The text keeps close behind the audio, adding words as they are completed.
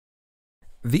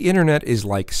The internet is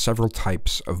like several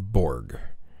types of Borg.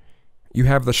 You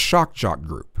have the shock jock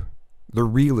group, the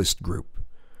realist group,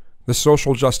 the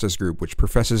social justice group, which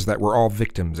professes that we're all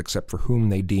victims except for whom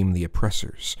they deem the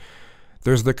oppressors.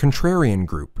 There's the contrarian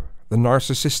group, the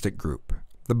narcissistic group,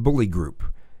 the bully group,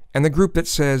 and the group that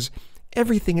says,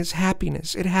 everything is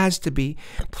happiness, it has to be.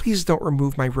 Please don't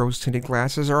remove my rose-tinted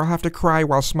glasses or I'll have to cry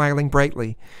while smiling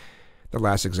brightly. The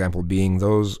last example being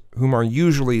those whom are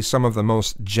usually some of the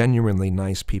most genuinely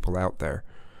nice people out there.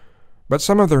 But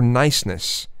some of their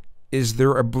niceness is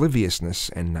their obliviousness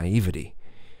and naivety.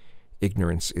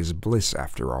 Ignorance is bliss,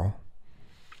 after all.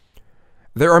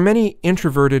 There are many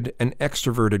introverted and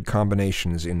extroverted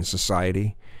combinations in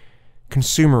society.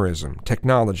 Consumerism,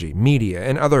 technology, media,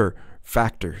 and other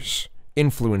factors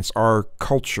influence our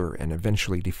culture and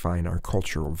eventually define our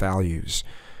cultural values.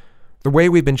 The way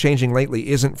we've been changing lately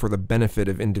isn't for the benefit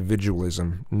of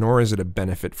individualism, nor is it a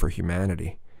benefit for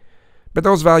humanity. But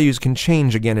those values can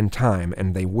change again in time,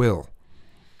 and they will.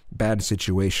 Bad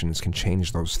situations can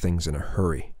change those things in a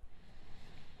hurry.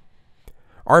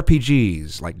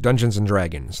 RPGs, like Dungeons &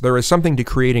 Dragons, there is something to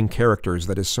creating characters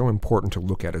that is so important to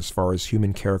look at as far as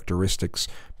human characteristics,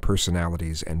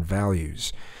 personalities, and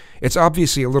values. It's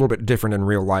obviously a little bit different in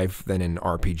real life than in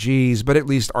RPGs, but at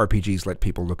least RPGs let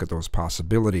people look at those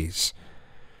possibilities.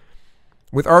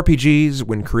 With RPGs,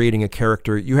 when creating a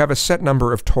character, you have a set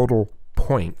number of total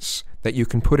points that you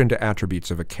can put into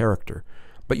attributes of a character,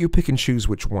 but you pick and choose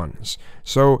which ones.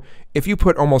 So, if you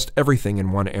put almost everything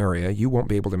in one area, you won't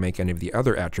be able to make any of the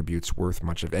other attributes worth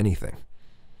much of anything.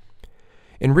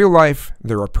 In real life,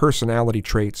 there are personality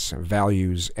traits,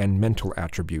 values, and mental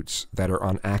attributes that are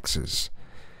on axes.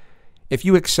 If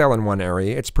you excel in one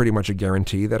area, it's pretty much a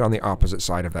guarantee that on the opposite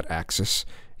side of that axis,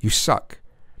 you suck.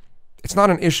 It's not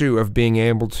an issue of being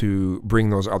able to bring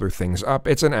those other things up,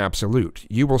 it's an absolute.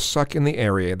 You will suck in the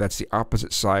area that's the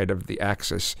opposite side of the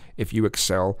axis if you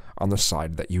excel on the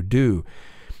side that you do.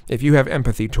 If you have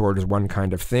empathy towards one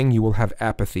kind of thing, you will have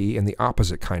apathy in the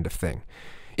opposite kind of thing.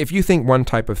 If you think one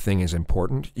type of thing is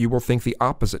important, you will think the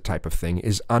opposite type of thing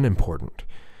is unimportant.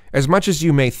 As much as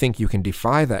you may think you can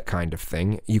defy that kind of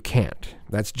thing, you can't.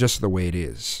 That's just the way it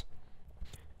is.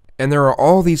 And there are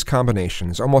all these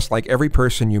combinations. Almost like every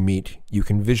person you meet, you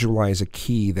can visualize a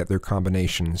key that their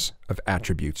combinations of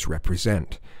attributes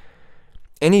represent.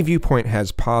 Any viewpoint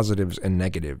has positives and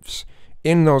negatives.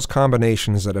 In those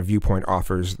combinations that a viewpoint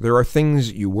offers, there are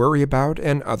things you worry about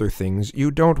and other things you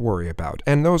don't worry about.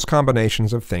 And those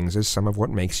combinations of things is some of what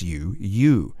makes you,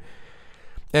 you.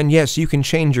 And yes, you can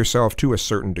change yourself to a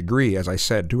certain degree, as I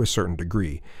said, to a certain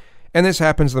degree. And this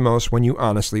happens the most when you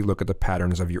honestly look at the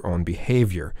patterns of your own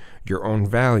behavior, your own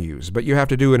values, but you have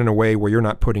to do it in a way where you're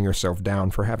not putting yourself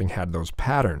down for having had those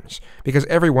patterns, because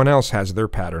everyone else has their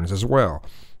patterns as well.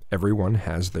 Everyone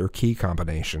has their key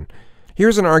combination.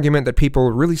 Here's an argument that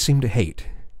people really seem to hate.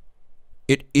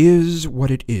 It is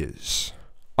what it is.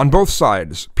 On both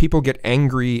sides, people get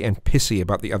angry and pissy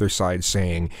about the other side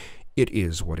saying, it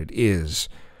is what it is.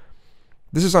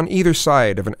 This is on either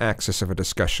side of an axis of a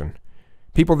discussion.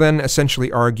 People then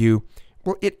essentially argue,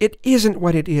 well, it isn't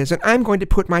what it is, and I'm going to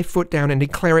put my foot down and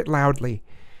declare it loudly.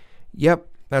 Yep,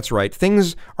 that's right.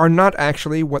 Things are not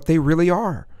actually what they really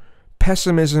are.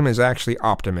 Pessimism is actually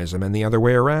optimism and the other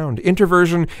way around.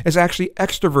 Introversion is actually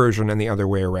extroversion and the other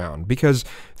way around, because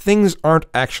things aren't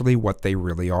actually what they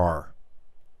really are.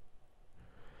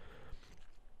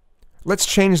 Let's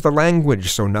change the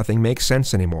language so nothing makes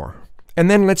sense anymore. And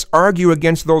then let's argue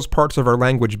against those parts of our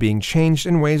language being changed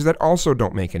in ways that also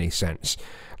don't make any sense.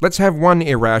 Let's have one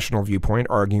irrational viewpoint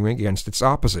arguing against its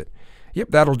opposite. Yep,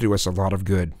 that'll do us a lot of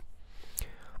good.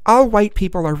 All white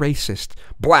people are racist.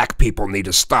 Black people need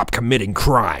to stop committing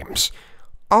crimes.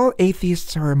 All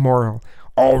atheists are immoral.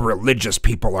 All religious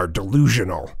people are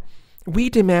delusional.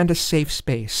 We demand a safe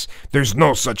space. There's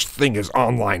no such thing as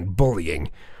online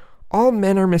bullying. All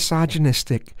men are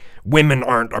misogynistic. Women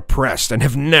aren't oppressed and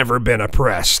have never been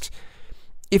oppressed.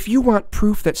 If you want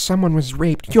proof that someone was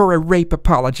raped, you're a rape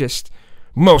apologist.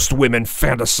 Most women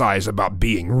fantasize about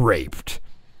being raped.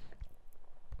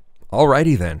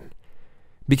 Alrighty then.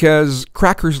 Because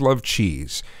crackers love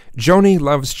cheese. Joni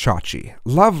loves Chachi.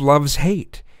 Love loves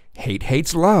hate. Hate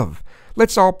hates love.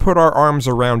 Let's all put our arms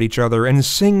around each other and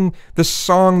sing the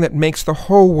song that makes the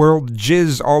whole world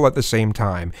jizz all at the same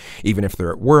time, even if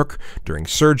they're at work, during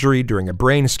surgery, during a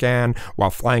brain scan, while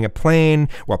flying a plane,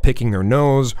 while picking their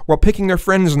nose, while picking their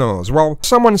friend's nose, while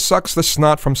someone sucks the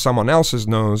snot from someone else's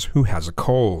nose who has a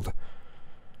cold.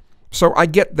 So I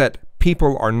get that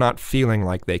people are not feeling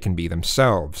like they can be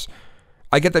themselves.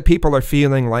 I get that people are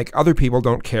feeling like other people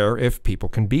don't care if people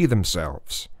can be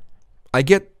themselves. I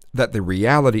get that the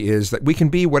reality is that we can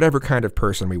be whatever kind of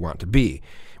person we want to be.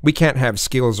 We can't have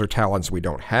skills or talents we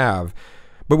don't have,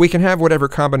 but we can have whatever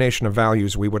combination of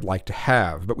values we would like to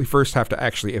have. But we first have to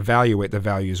actually evaluate the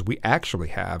values we actually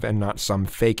have and not some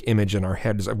fake image in our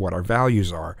heads of what our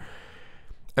values are.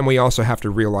 And we also have to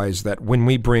realize that when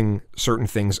we bring certain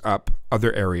things up,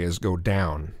 other areas go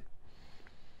down.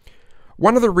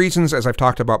 One of the reasons, as I've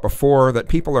talked about before, that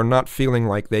people are not feeling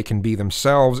like they can be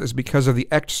themselves is because of the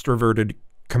extroverted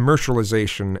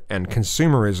commercialization and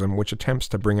consumerism, which attempts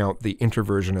to bring out the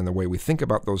introversion in the way we think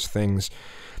about those things,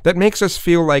 that makes us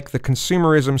feel like the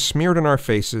consumerism smeared in our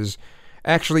faces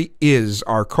actually is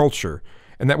our culture,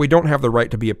 and that we don't have the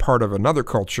right to be a part of another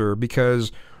culture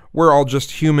because we're all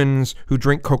just humans who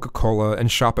drink Coca-Cola and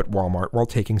shop at Walmart while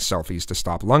taking selfies to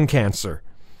stop lung cancer.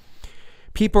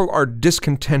 People are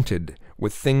discontented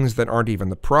with things that aren't even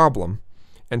the problem,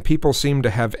 and people seem to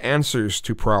have answers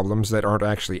to problems that aren't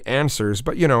actually answers,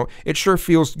 but it sure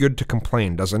feels good to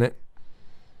complain, doesn't it?